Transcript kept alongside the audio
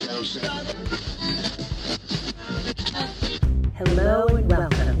Hello and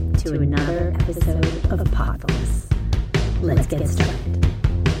welcome to another episode of Podfulness. Let's get started.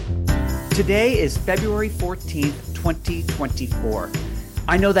 Today is February 14th, 2024.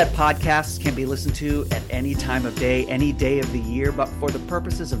 I know that podcasts can be listened to at any time of day, any day of the year, but for the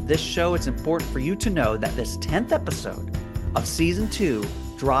purposes of this show, it's important for you to know that this 10th episode of Season 2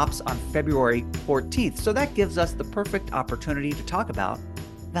 drops on February 14th. So that gives us the perfect opportunity to talk about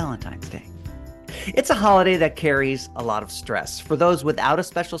Valentine's Day. It's a holiday that carries a lot of stress. For those without a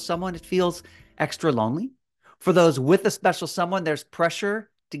special someone, it feels extra lonely. For those with a special someone, there's pressure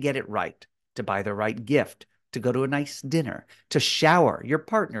to get it right, to buy the right gift, to go to a nice dinner, to shower your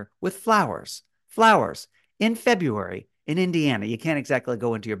partner with flowers. Flowers in February in Indiana. You can't exactly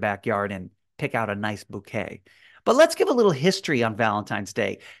go into your backyard and pick out a nice bouquet. But let's give a little history on Valentine's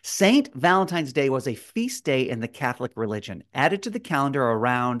Day. Saint Valentine's Day was a feast day in the Catholic religion, added to the calendar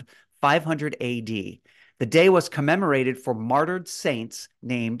around 500 AD. The day was commemorated for martyred saints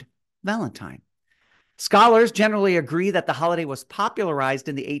named Valentine. Scholars generally agree that the holiday was popularized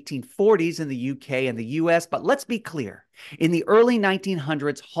in the 1840s in the UK and the US, but let's be clear. In the early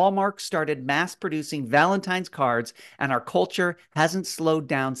 1900s, Hallmark started mass producing Valentine's cards, and our culture hasn't slowed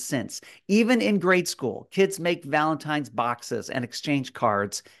down since. Even in grade school, kids make Valentine's boxes and exchange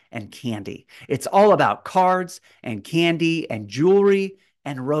cards and candy. It's all about cards and candy and jewelry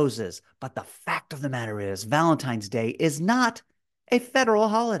and roses. But the fact of the matter is, Valentine's Day is not a federal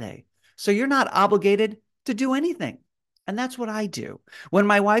holiday. So you're not obligated to do anything. And that's what I do. When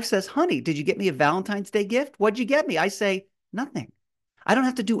my wife says, honey, did you get me a Valentine's Day gift? What'd you get me? I say, nothing. I don't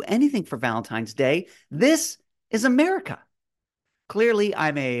have to do anything for Valentine's Day. This is America. Clearly,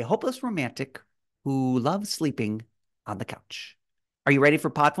 I'm a hopeless romantic who loves sleeping on the couch. Are you ready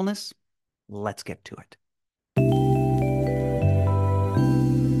for Podfulness? Let's get to it.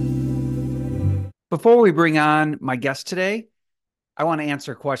 Before we bring on my guest today, I want to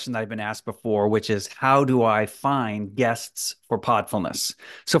answer a question that I've been asked before, which is, how do I find guests for Podfulness?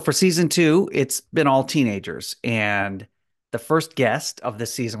 So for season 2, it's been all teenagers. And the first guest of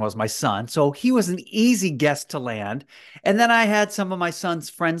this season was my son. So he was an easy guest to land. And then I had some of my son's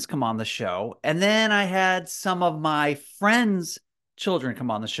friends come on the show. And then I had some of my friends' children come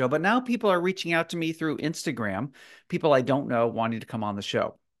on the show. But now people are reaching out to me through Instagram, people I don't know wanting to come on the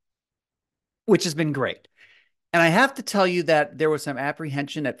show, which has been great. And I have to tell you that there was some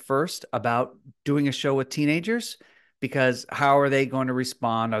apprehension at first about doing a show with teenagers, because how are they going to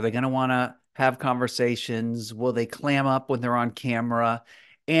respond? Are they going to want to have conversations? Will they clam up when they're on camera?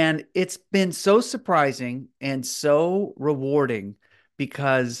 And it's been so surprising and so rewarding,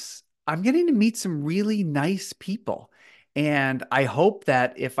 because I'm getting to meet some really nice people. And I hope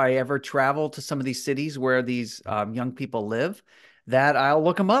that if I ever travel to some of these cities where these young people live, that I'll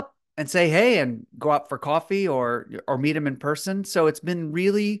look them up and say, hey, and go out for coffee or meet them in person. So it's been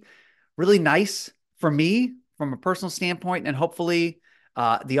really, really nice for me from a personal standpoint. And hopefully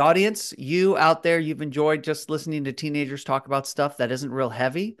the audience, you out there, you've enjoyed just listening to teenagers talk about stuff that isn't real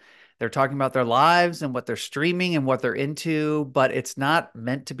heavy. They're talking about their lives and what they're streaming and what they're into, but it's not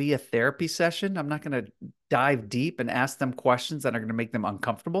meant to be a therapy session. I'm not going to dive deep and ask them questions that are going to make them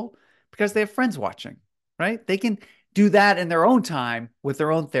uncomfortable, because they have friends watching, right? They can do that in their own time with their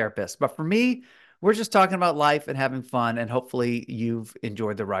own therapist. But for me, we're just talking about life and having fun, and hopefully you've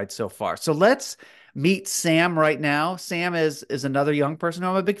enjoyed the ride so far. So let's meet Sam right now. Sam is another young person who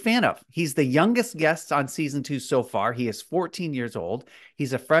I'm a big fan of. He's the youngest guest on season 2 so far. He is 14 years old.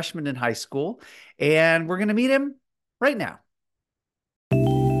 He's a freshman in high school, and we're going to meet him right now.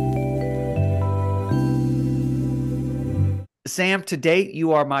 Sam, to date,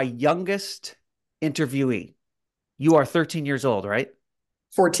 you are my youngest interviewee. You are 13 years old, right?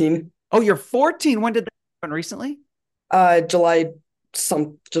 14. Oh, you're 14. When did that happen? Recently? July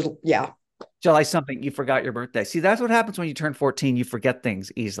something. You forgot your birthday. See, that's what happens when you turn 14. You forget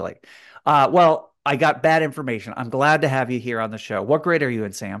things easily. Well, I got bad information. I'm glad to have you here on the show. What grade are you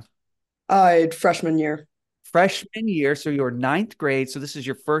in, Sam? Freshman year. Freshman year. So you're 9th grade. So this is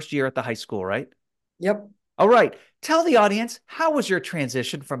your first year at the high school, right? Yep. All right. Tell the audience, how was your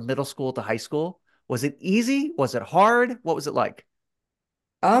transition from middle school to high school? Was it easy? Was it hard? What was it like?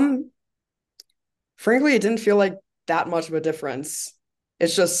 Frankly, it didn't feel like that much of a difference.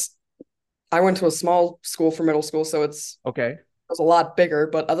 It's just, I went to a small school for middle school, so it was a lot bigger.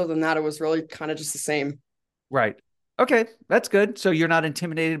 But other than that, it was really kind of just the same. Right. Okay, that's good. So you're not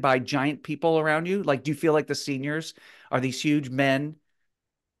intimidated by giant people around you? Like, do you feel like the seniors are these huge men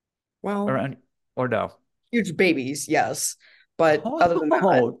around, or no? Huge babies, yes. But other than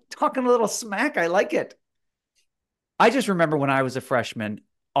that, talking a little smack, I like it. I just remember when I was a freshman,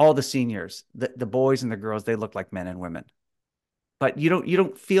 all the seniors, the boys and the girls, they look like men and women. But you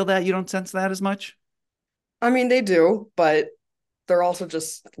don't feel that, you don't sense that as much? I mean, they do, but they're also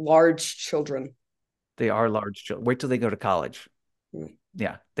just large children. They are large children. Wait till they go to college. Mm.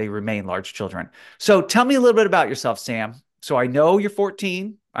 Yeah, they remain large children. So tell me a little bit about yourself, Sam. So I know you're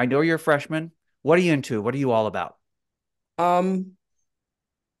 14. I know you're a freshman. What are you into? What are you all about? Um,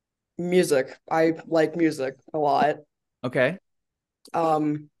 Music. I like music a lot. Okay.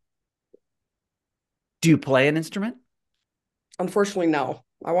 Um, Do you play an instrument? Unfortunately, no.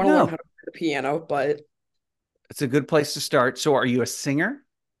 I want to learn No. how to play the piano, but It's a good place to start. So are you a singer?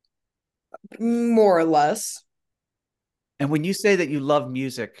 more or less. And when you say that you love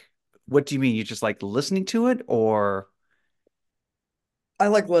music, what do you mean? You just like listening to it, or I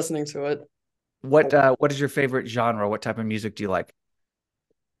like listening to it. what is your favorite genre? What type of music do you like?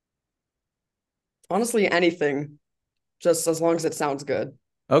 Honestly, anything, just as long as it sounds good.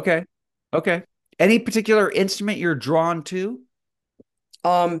 Okay. Okay. Any particular instrument you're drawn to?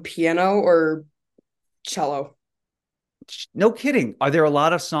 Piano or cello. No kidding. Are there a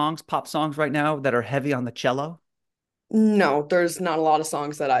lot of songs, pop songs right now that are heavy on the cello? No, there's not a lot of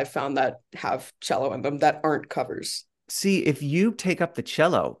songs that I've found that have cello in them that aren't covers. See, if you take up the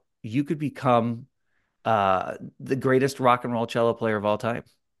cello, you could become the greatest rock and roll cello player of all time.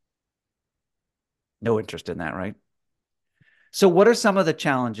 No interest in that, right? So, what are some of the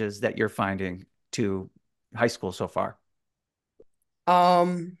challenges that you're finding to high school so far?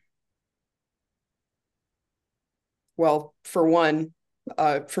 Um, well, for one,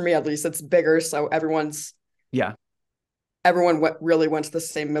 for me at least, it's bigger, so Yeah. really went to the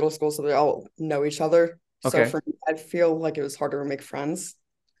same middle school, so they all know each other. So Okay. for me, I feel like it was harder to make friends.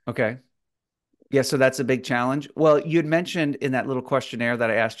 Okay. Yeah. So that's a big challenge. Well, you had mentioned in that little questionnaire that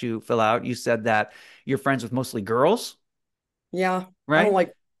I asked you fill out, you said that you're friends with mostly girls, Yeah, I don't right?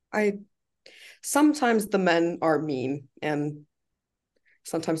 like I sometimes the men are mean and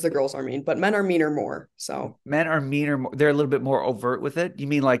sometimes the girls are mean, but men are meaner more. So Men are meaner. They're a little bit more overt with it. You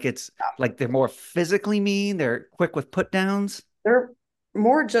mean like it's yeah, like they're more physically mean? They're quick with put downs. they're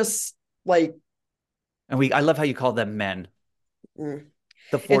more just like And I love how you call them men, mm,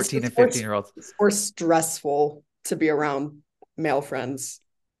 the 14 and 15-year-olds. it's more stressful to be around male friends.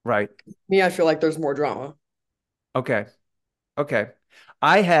 Right. Me, I feel like there's more drama. Okay. Okay.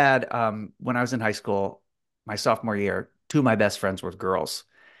 I had, when I was in high school, my sophomore year, two of my best friends were girls.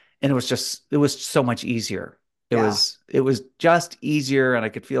 And it was so much easier. Yeah. It was just easier. And I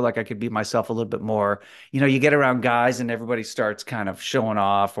could feel like I could be myself a little bit more. You get around guys and everybody starts kind of showing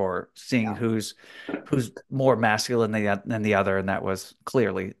off or seeing Yeah. who's more masculine than the other. And that was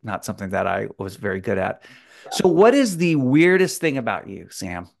clearly not something that I was very good at. Yeah. So what is the weirdest thing about you,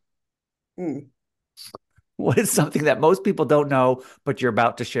 Sam? Mm. What is something that most people don't know, but you're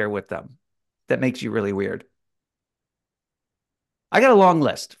about to share with them that makes you really weird? I got a long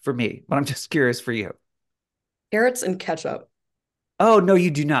list for me, but I'm just curious for you. Carrots and ketchup. Oh, no,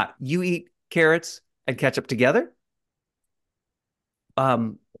 you do not. You eat carrots and ketchup together?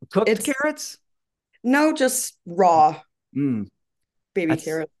 Um, Cooked It's carrots? no, just raw Mm, baby that's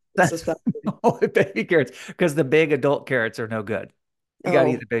carrots. that's Especially. oh, baby carrots because the big adult carrots are no good. You got to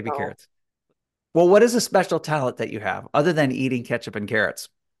eat Oh the baby no. carrots. Well, what is a special talent that you have other than eating ketchup and carrots?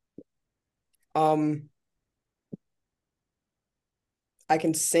 Um, I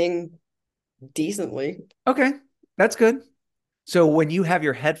can sing decently. Okay, that's good. So when you have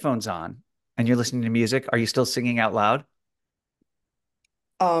your headphones on and you're listening to music, are you still singing out loud?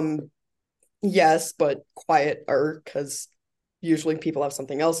 Um, yes, but quieter because usually people have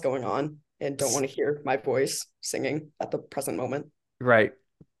something else going on and don't want to hear my voice singing at the present moment. Right.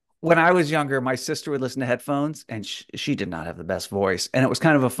 When I was younger, my sister would listen to headphones and she did not have the best voice. And it was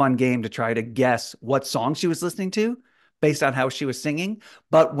kind of a fun game to try to guess what song she was listening to based on how she was singing.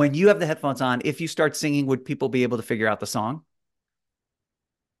 But when you have the headphones on, if you start singing, would people be able to figure out the song?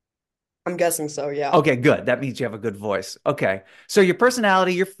 I'm guessing so, yeah. Okay, good. That means you have a good voice. Okay. So your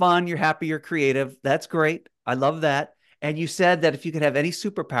personality, you're fun, you're happy, you're creative. That's great. I love that. And you said that if you could have any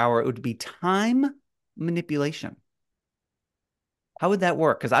superpower, it would be time manipulation. How would that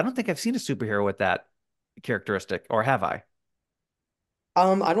work? Because I don't think I've seen a superhero with that characteristic, or have I?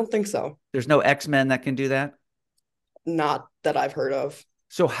 I don't think so. There's no X-Men that can do that. Not that I've heard of.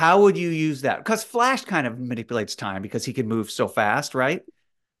 So how would you use that? Because Flash kind of manipulates time because he can move so fast, right?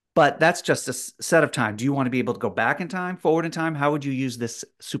 But that's just a set of time. Do you want to be able to go back in time, forward in time? How would you use this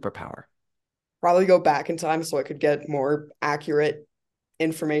superpower? Probably go back in time so I could get more accurate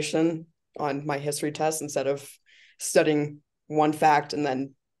information on my history test instead of studying one fact and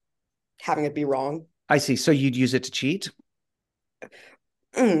then having it be wrong. I see. So you'd use it to cheat?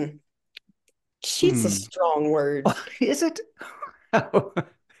 Mm, cheat's a Hmm. strong word. Is it?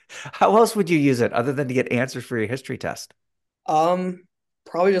 How else would you use it other than to get answers for your history test? Um,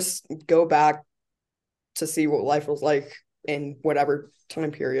 Probably just go back to see what life was like in whatever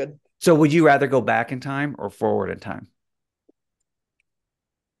time period. So would you rather go back in time or forward in time?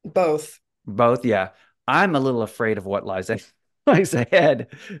 Both. Both, yeah. I'm a little afraid of what lies ahead.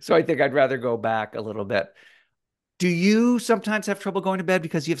 So I think I'd rather go back a little bit. Do you sometimes have trouble going to bed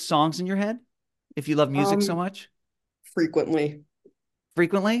because you have songs in your head? If you love music so Um, much? Frequently.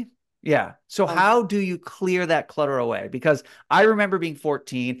 Frequently? Yeah. So Um, how do you clear that clutter away? Because I remember being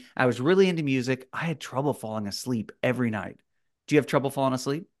 14, I was really into music. I had trouble falling asleep every night. Do you have trouble falling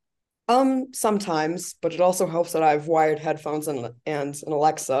asleep? Sometimes, but it also helps that I have wired headphones and an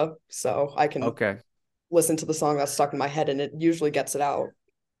Alexa, so I can Okay. listen to the song that's stuck in my head, and it usually gets it out.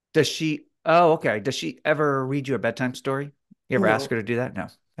 Does she? Oh, okay. Does she ever read you a bedtime story? You ever ask No. her to do that? No.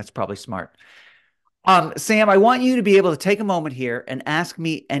 That's probably smart. Sam, I want you to be able to take a moment here and ask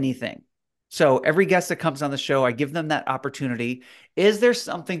me anything. So every guest that comes on the show, I give them that opportunity. Is there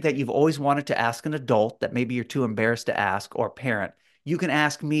something that you've always wanted to ask an adult that maybe you're too embarrassed to ask or parent? You can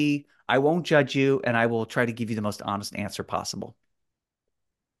ask me. I won't judge you, and I will try to give you the most honest answer possible.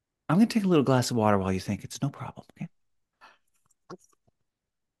 I'm going to take a little glass of water while you think. It's no problem. Okay.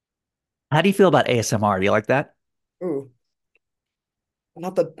 How do you feel about ASMR? Do you like that? Ooh,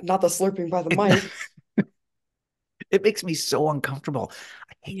 not the slurping by the mic. It makes me so uncomfortable.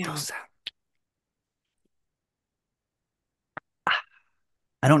 I hate those Yeah. sounds.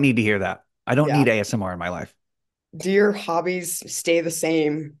 I don't need to hear that. I don't Yeah. need ASMR in my life. Do your hobbies stay the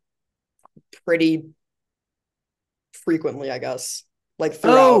same pretty frequently, I guess? Like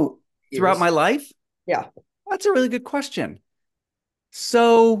throughout Oh, throughout years? my life? Yeah. That's a really good question.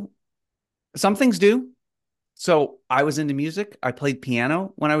 So some things do. So I was into music. I played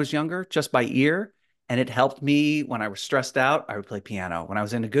piano when I was younger, just by ear, and it helped me when I was stressed out. I would play piano. When I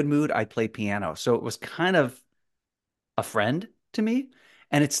was in a good mood, I'd play piano. So it was kind of a friend to me,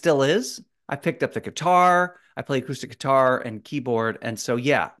 and it still is. I picked up the guitar. I play acoustic guitar and keyboard. And so,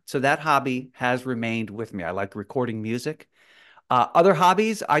 yeah, so that hobby has remained with me. I like recording music. Other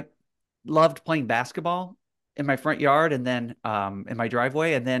hobbies, I loved playing basketball in my front yard and then in my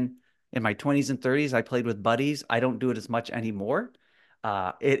driveway. And then in my 20s and 30s, I played with buddies. I don't do it as much anymore.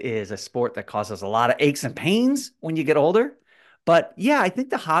 It is a sport that causes a lot of aches and pains when you get older. But yeah, I think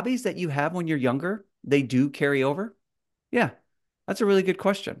the hobbies that you have when you're younger, they do carry over. Yeah, that's a really good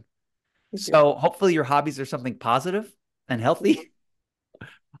question. Thank you. So hopefully your hobbies are something positive and healthy.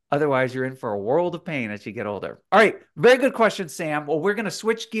 Otherwise, you're in for a world of pain as you get older. All right. Very good question, Sam. Well, we're going to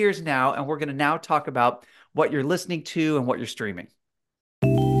switch gears now, and we're going to now talk about what you're listening to and what you're streaming.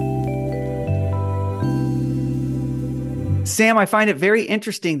 Sam, I find it very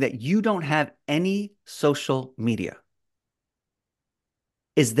interesting that you don't have any social media.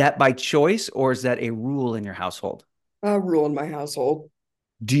 Is that by choice or is that a rule in your household? Rule in my household.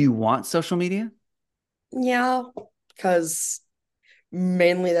 Do you want social media? Yeah, because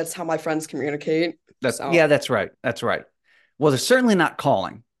mainly that's how my friends communicate. So, Yeah, that's right. That's right. Well, they're certainly not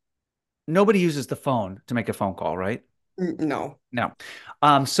calling. Nobody uses the phone to make a phone call, right? no. No.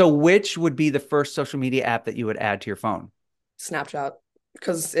 So which would be the first social media app that you would add to your phone? Snapchat,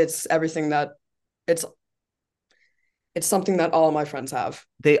 because it's everything that it's it's something that all of my friends have.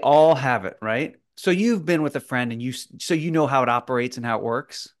 They all have it, right? So you've been with a friend and so you know how it operates and how it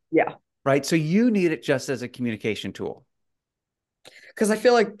works, Yeah, right? So you need it just as a communication tool. because I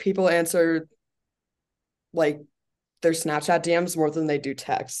feel like people answer like their Snapchat DMs more than they do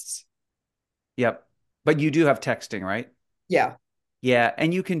texts. Yep. But you do have texting, right? Yeah. Yeah.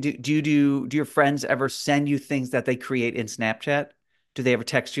 And you can do your friends ever send you things that they create in Snapchat? Do they ever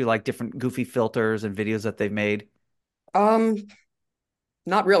text you like different goofy filters and videos that they've made? Um,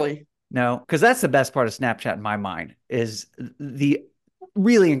 Not really. No, because that's the best part of Snapchat in my mind is the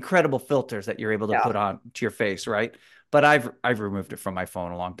really incredible filters that you're able to Yeah. put on to your face, right? But I've removed it from my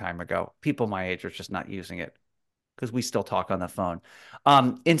phone a long time ago. People my age are just not using it because we still talk on the phone.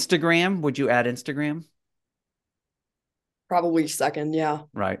 Instagram, would you add Instagram? Probably second. Yeah.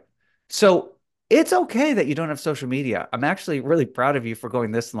 Right. So it's okay that you don't have social media. I'm actually really proud of you for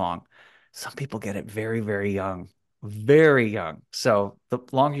going this long. Some people get it very, very young, very young. So the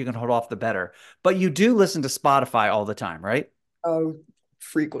longer you can hold off, the better. But you do listen to Spotify all the time, right? Oh,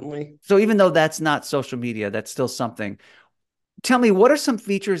 frequently. So even though that's not social media, that's still something. Tell me, what are some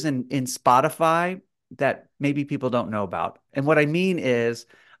features in Spotify that maybe people don't know about? And what I mean is,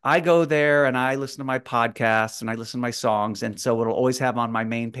 I go there and I listen to my podcasts and I listen to my songs. And so it'll always have on my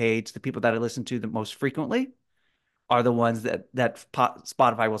main page the people that I listen to the most frequently. are the ones that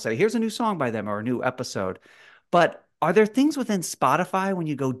Spotify will say, here's a new song by them or a new episode. But are there things within Spotify when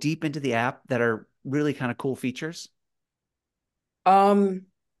you go deep into the app that are really kind of cool features? Um,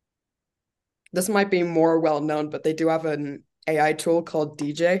 this might be more well known, but they do have an AI tool called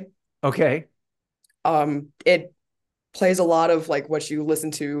DJ. Okay. It plays a lot of like what you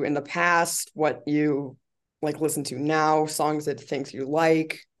listened to in the past, what you like listen to now, songs it thinks you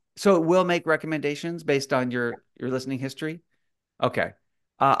like. So it will make recommendations based on your listening history. Okay.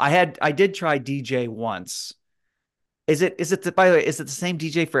 I did try DJ once. By the way, is it the same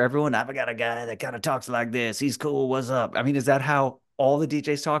DJ for everyone? I've got a guy that kind of talks like this. He's cool. What's up? I mean, is that how all the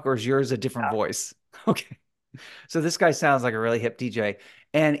DJs talk, or is yours a different voice? Okay. So this guy sounds like a really hip DJ,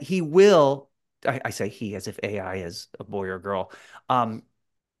 and he will. I say he as if AI is a boy or girl.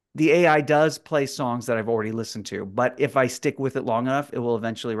 The AI does play songs that I've already listened to, but if I stick with it long enough, it will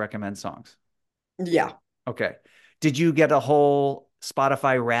eventually recommend songs. Yeah. Okay. Did you get a whole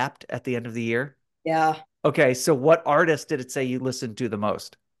Spotify Wrapped at the end of the year? Yeah. Okay. So what artist did it say you listened to the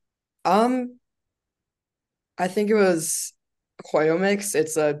most? I think it was Hoyomix.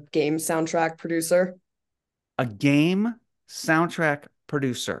 It's a game soundtrack producer. A game soundtrack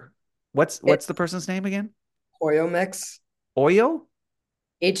producer. What's the person's name again? Hoyomix. Oyo?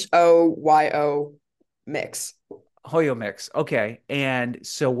 Hoyo mix. Hoyo Mix. Okay. And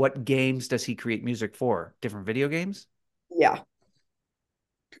so what games does he create music for? Different video games? Yeah.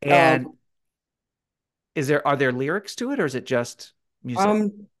 And are there lyrics to it, or is it just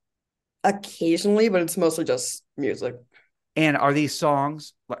music? Occasionally, but it's mostly just music. And are these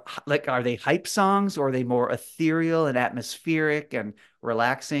songs like are they hype songs, or are they more ethereal and atmospheric and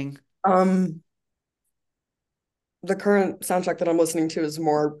relaxing? The current soundtrack that I'm listening to is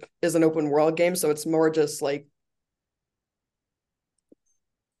an open world game, so it's more just like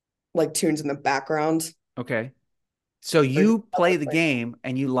tunes in the background. Okay. So you play the game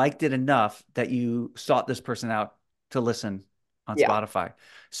and you liked it enough that you sought this person out to listen on Spotify.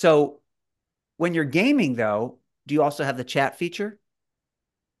 So when you're gaming, though, do you also have the chat feature?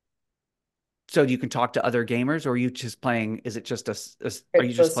 So you can talk to other gamers, or are you just playing? Is it just are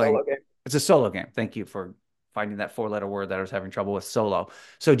you just playing? It's a solo game. Thank you for finding that 4-letter word that I was having trouble with, solo.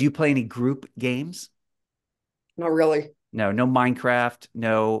 So do you play any group games? Not really. No Minecraft,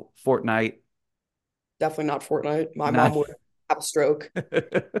 no Fortnite. Definitely not Fortnite. My mom would have a stroke.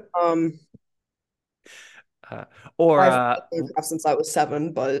 Or I've played Minecraft since I was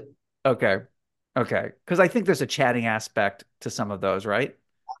 7, but okay. Because I think there's a chatting aspect to some of those, right?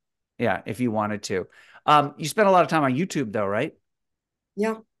 Yeah, if you wanted to. You spent a lot of time on YouTube, though, right?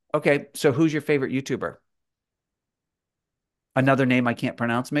 Yeah. Okay, so who's your favorite YouTuber? Another name I can't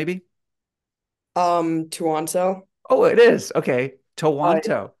pronounce, maybe? Tuanto. Oh, it is. Okay.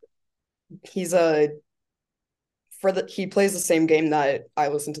 Towanto. He plays the same game that I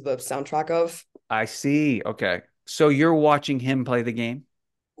listen to the soundtrack of. I see. Okay. So you're watching him play the game?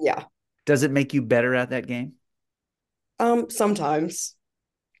 Yeah. Does it make you better at that game? Sometimes.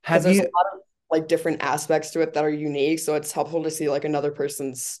 There's a lot of like different aspects to it that are unique, so it's helpful to see like another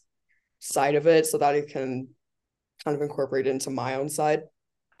person's side of it so that I can kind of incorporate it into my own side.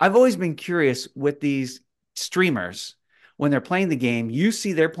 I've always been curious with these streamers, when they're playing the game, you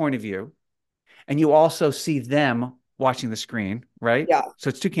see their point of view and you also see them watching the screen, right? Yeah. So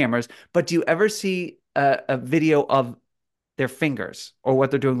it's two cameras. But do you ever see a video of their fingers or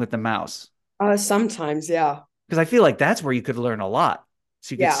what they're doing with the mouse? Sometimes, yeah. Because I feel like that's where you could learn a lot.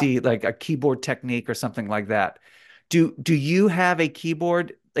 So you could see like a keyboard technique or something like that. Do you have a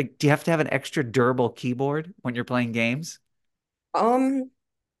keyboard? Like, do you have to have an extra durable keyboard when you're playing games? Because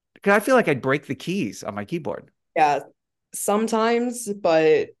I feel like I'd break the keys on my keyboard. Yeah, sometimes,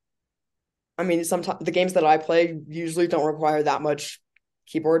 but I mean, sometimes the games that I play usually don't require that much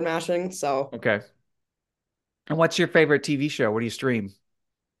keyboard mashing. So okay. And what's your favorite TV show? What do you stream?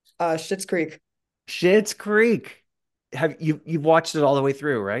 Schitt's Creek. Schitt's Creek. You've watched it all the way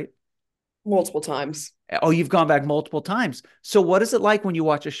through, right? Multiple times. Oh, you've gone back multiple times. So what is it like when you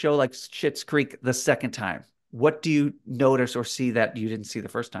watch a show like Schitt's Creek the second time? What do you notice or see that you didn't see the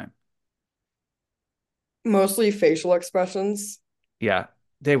first time? Mostly facial expressions. Yeah,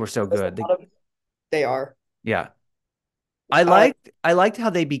 they were so good. They are. Yeah. I liked how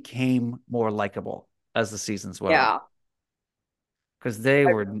they became more likable as the seasons went on. Yeah. Because they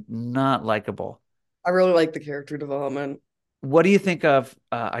were not likable. I really like the character development. What do you think of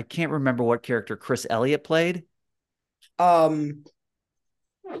I can't remember what character Chris Elliott played? I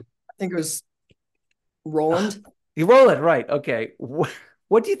think it was Roland. Roland, right. Okay.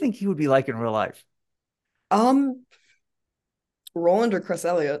 What do you think he would be like in real life? Roland or Chris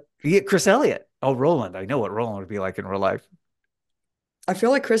Elliott? Yeah, Chris Elliott. Oh, Roland. I know what Roland would be like in real life. I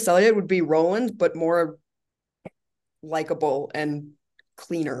feel like Chris Elliott would be Roland, but more likable and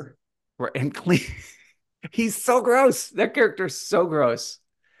cleaner. And clean. He's so gross. That character's so gross.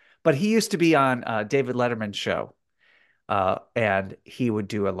 But he used to be on David Letterman's show. And he would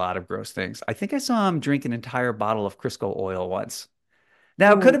do a lot of gross things. I think I saw him drink an entire bottle of Crisco oil once.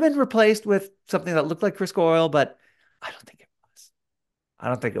 Now, it could have been replaced with something that looked like Crisco oil, but I don't think it was. I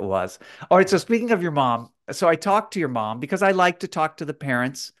don't think it was. All right. So speaking of your mom, so I talked to your mom because I like to talk to the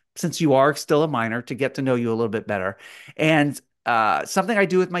parents since you are still a minor to get to know you a little bit better. And something I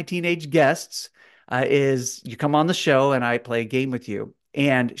do with my teenage guests is you come on the show and I play a game with you.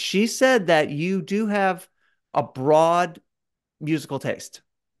 And she said that you do have a broad musical taste,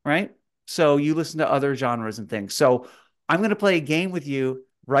 right? So you listen to other genres and things. So I'm going to play a game with you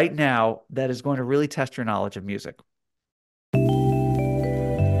right now that is going to really test your knowledge of music.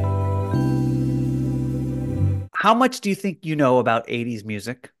 How much do you think you know about 80s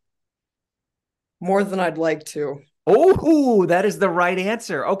music? More than I'd like to. Oh, that is the right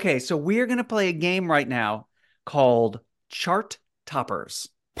answer. Okay, so we're going to play a game right now called Chart Toppers.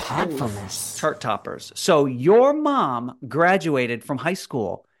 Podfulness. Chart Toppers. So your mom graduated from high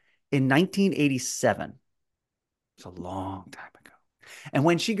school in 1987. It's a long time ago. And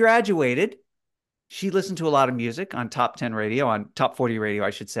when she graduated, she listened to a lot of music on Top 10 radio, on Top 40 radio, I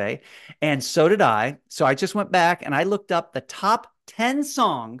should say. And so did I. So I just went back and I looked up the top 10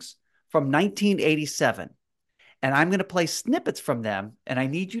 songs from 1987. And I'm going to play snippets from them. And I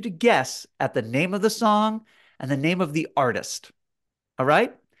need you to guess at the name of the song and the name of the artist. All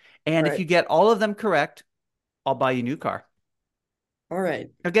right? And if you get all of them correct, I'll buy you a new car. All right.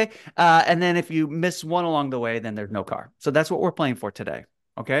 Okay. And then if you miss one along the way, then there's no car. So that's what we're playing for today.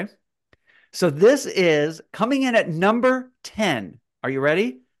 Okay. So this is coming in at number 10. Are you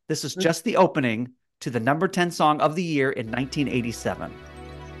ready? This is just the opening to the number 10 song of the year in 1987.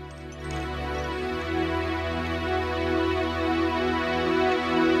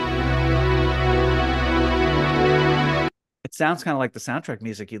 It sounds kind of like the soundtrack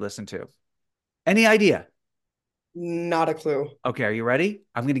music you listen to. Any idea? Not a clue. Okay, are you ready?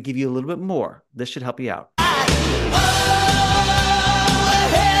 I'm going to give you a little bit more. This should help you out.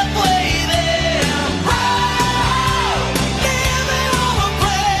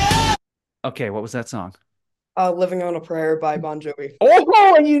 Okay, what was that song? Living on a Prayer by Bon Jovi.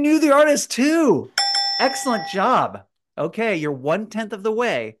 Oh, and you knew the artist too. Excellent job. Okay, you're 1/10 of the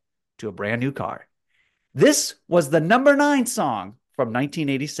way to a brand new car. This was the number 9 song from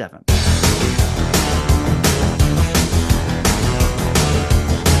 1987.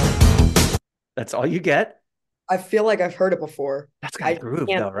 That's all you get? I feel like I've heard it before. That's got a groove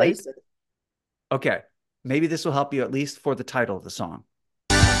though, right? Okay. Maybe this will help you at least for the title of the song.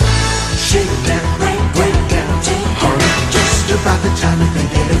 Shake down, break down, hurry, just about the time you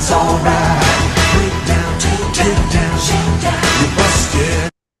think that it's all right. Break down, take down, shake down, you busted.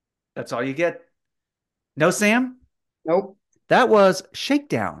 That's all you get? No, Sam? Nope. That was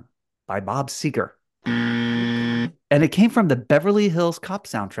Shakedown by Bob Seger. And it came from the Beverly Hills Cop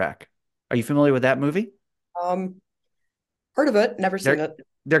soundtrack. Are you familiar with that movie? Heard of it, never seen it.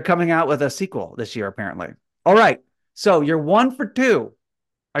 They're coming out with a sequel this year, apparently. All right. So you're 1 for 2.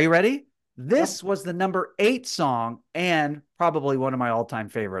 Are you ready? This was the number 8 song and probably one of my all-time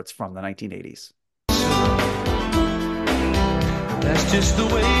favorites from the 1980s. That's just the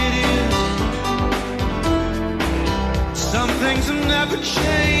way it is. Some things will never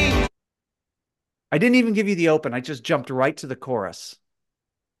change. I didn't even give you the open. I just jumped right to the chorus.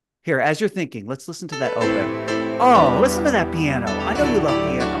 Here, as you're thinking, let's listen to that open. Oh, listen to that piano. I know you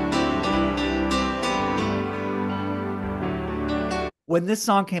love piano. When this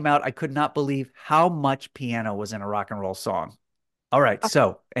song came out, I could not believe how much piano was in a rock and roll song. All right,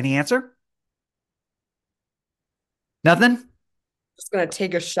 so any answer? Nothing? Just going to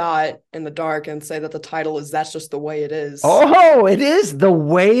take a shot in the dark and say that the title is That's Just the Way It Is. Oh, it is The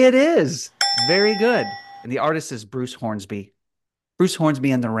Way It Is. Very good. And the artist is Bruce Hornsby. Bruce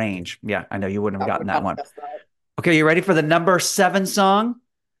Hornsby and the Range. Yeah, I know you wouldn't have gotten that one. Okay, you ready for the number 7 song?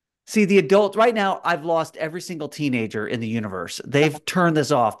 See, the adult, right now, I've lost every single teenager in the universe. They've turned this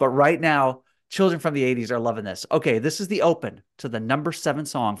off, but right now, children from the 80s are loving this. Okay, this is the open to the number 7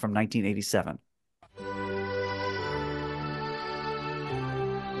 song from 1987.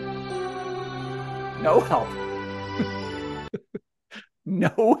 No help.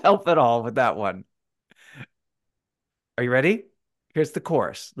 No help at all with that one. Are you ready? Here's the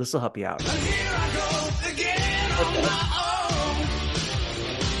chorus. This will help you out.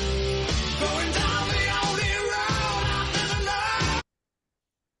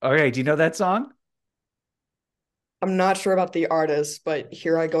 Okay, do you know that song? I'm not sure about the artist, but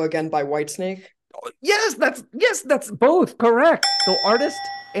Here I Go Again by Whitesnake. Yes, that's both correct. The artist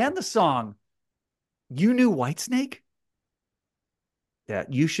and the song. You knew Whitesnake? Yeah,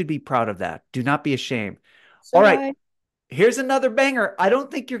 you should be proud of that. Do not be ashamed. All right. Here's another banger. I don't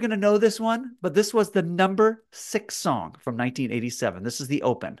think you're going to know this one, but this was the number 6 song from 1987. This is the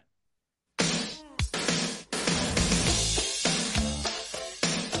open.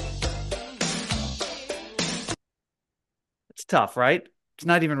 It's tough, right? It's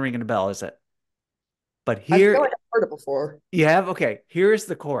not even ringing a bell, is it? But here, I feel like I've heard it before. You have? Okay, here's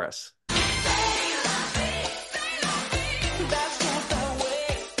the chorus.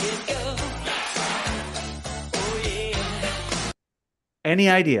 Any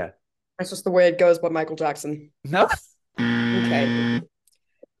idea? That's just the way it goes by Michael Jackson. No. Okay.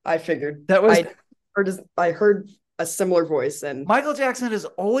 I figured. That was I heard a similar voice, and Michael Jackson is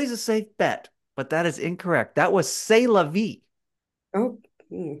always a safe bet, but that is incorrect. That was C'est La Vie. Oh.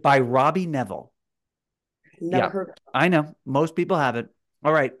 By Robbie Neville. Never heard of it. I know. Most people haven't.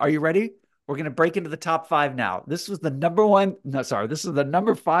 All right. Are you ready? We're going to break into the top 5 now. This was the this is the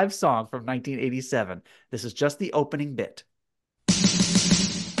number 5 song from 1987. This is just the opening bit.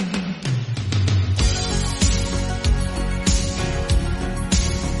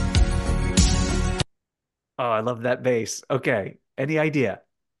 Oh, I love that bass. Okay. Any idea?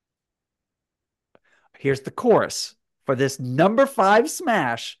 Here's the chorus for this number 5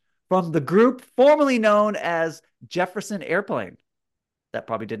 smash from the group formerly known as Jefferson Airplane. That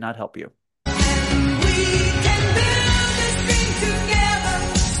probably did not help you.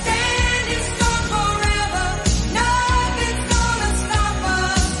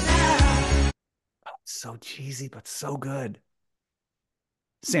 So cheesy, but so good.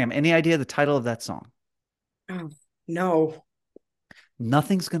 Sam, any idea the title of that song? Oh, no.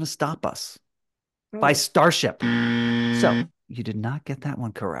 Nothing's Gonna Stop Us by Starship. So you did not get that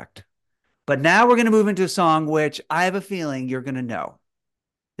one correct. But now we're going to move into a song which I have a feeling you're going to know.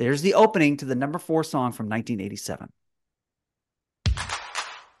 There's the opening to the number 4 song from 1987.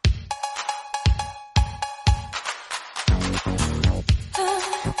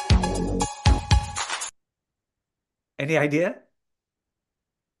 Any idea?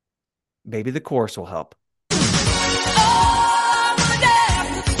 Maybe the chorus will help.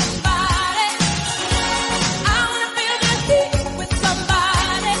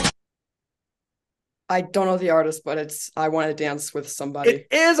 I don't know the artist, but it's I Want to Dance with Somebody. It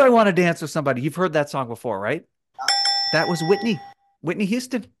is I Want to Dance with Somebody. You've heard that song before, right? That was Whitney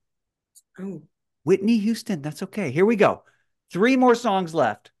Houston. Oh. Whitney Houston. That's okay. Here we go. 3 more songs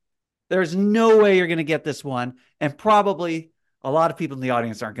left. There's no way you're going to get this one. And probably a lot of people in the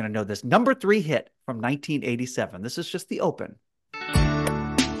audience aren't going to know this. Number 3 hit from 1987. This is just the open.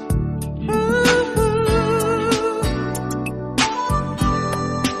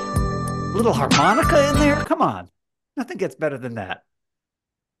 Little harmonica in there. Come on. Nothing gets better than that.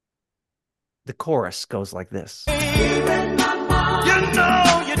 The chorus goes like this. You know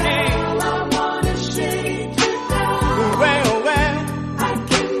you need. I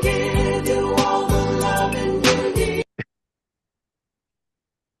can give you all the loving you need.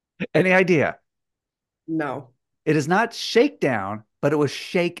 Any idea? No. It is not Shakedown, but it was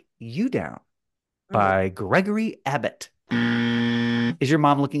Shake You Down by Gregory Abbott. Is your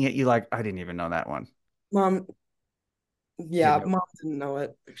mom looking at you like, I didn't even know that one? Mom. Yeah, Mom didn't know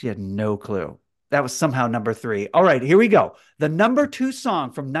it. She had no clue. That was somehow number 3. All right, here we go. The number 2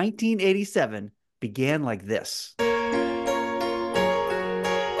 song from 1987 began like this.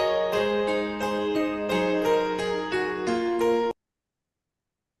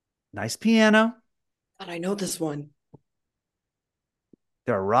 Nice piano. God, I know this one.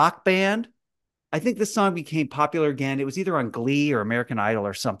 They're a rock band. I think this song became popular again. It was either on Glee or American Idol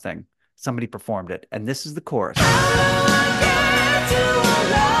or something. Somebody performed it. And this is the chorus.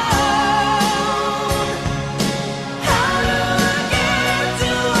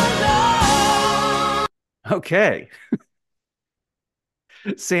 Okay.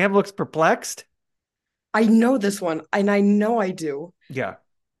 Sam looks perplexed. I know this one, and I know I do. Yeah.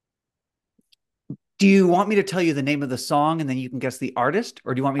 Do you want me to tell you the name of the song and then you can guess the artist?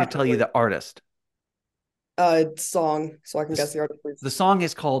 Or do you want me to tell you the artist? Song, so I can guess the artist, please. The song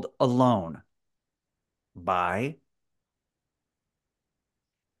is called Alone by...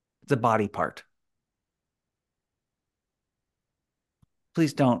 It's a body part.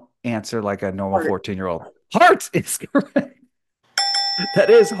 Please don't answer like a normal 14-year-old. Heart is correct.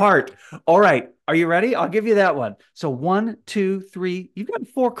 That is Heart. All right. Are you ready? I'll give you that one. So 1, 2, 3. You've gotten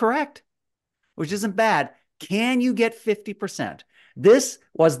 4 correct, which isn't bad. Can you get 50%? This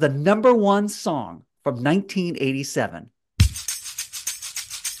was the number one song from 1987.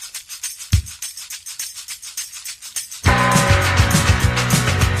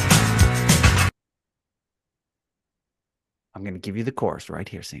 I'm going to give you the chorus right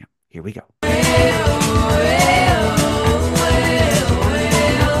here, Sam. Here we go.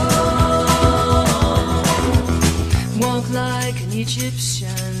 Walk like an Egyptian.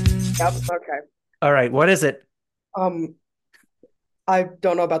 Yep, okay. All right, what is it? I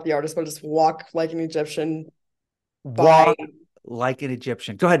don't know about the artist, but just Walk Like an Egyptian. Walk Like an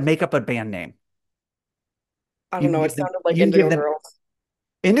Egyptian. Go ahead, make up a band name. I don't know. It sounded like Indigo Girls.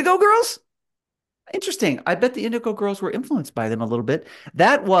 Indigo Girls? Interesting. I bet the Indigo Girls were influenced by them a little bit.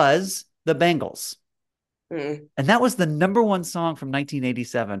 That was the Bangles. And that was the number one song from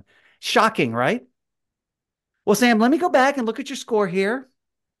 1987. Shocking, right? Well, Sam, let me go back and look at your score here.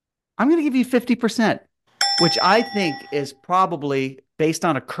 I'm going to give you 50%, which I think is probably based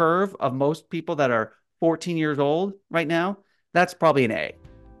on a curve of most people that are 14 years old right now. That's probably an A.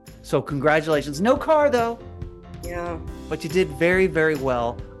 So congratulations. No car, though. Yeah. But you did very, very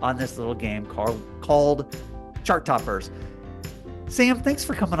well on this little game called Chart Toppers. Sam, thanks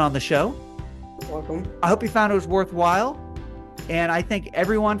for coming on the show. You're welcome. I hope you found it was worthwhile. And I thank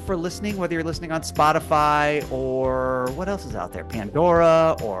everyone for listening, whether you're listening on Spotify or what else is out there?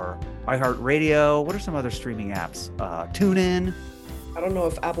 Pandora or iHeartRadio. What are some other streaming apps? TuneIn. I don't know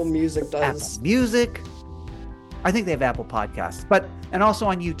if Apple Music does. Apple Music. I think they have Apple Podcasts, and also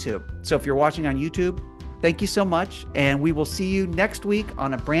on YouTube. So if you're watching on YouTube, thank you so much. And we will see you next week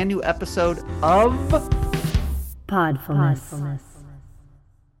on a brand new episode of Podfulness.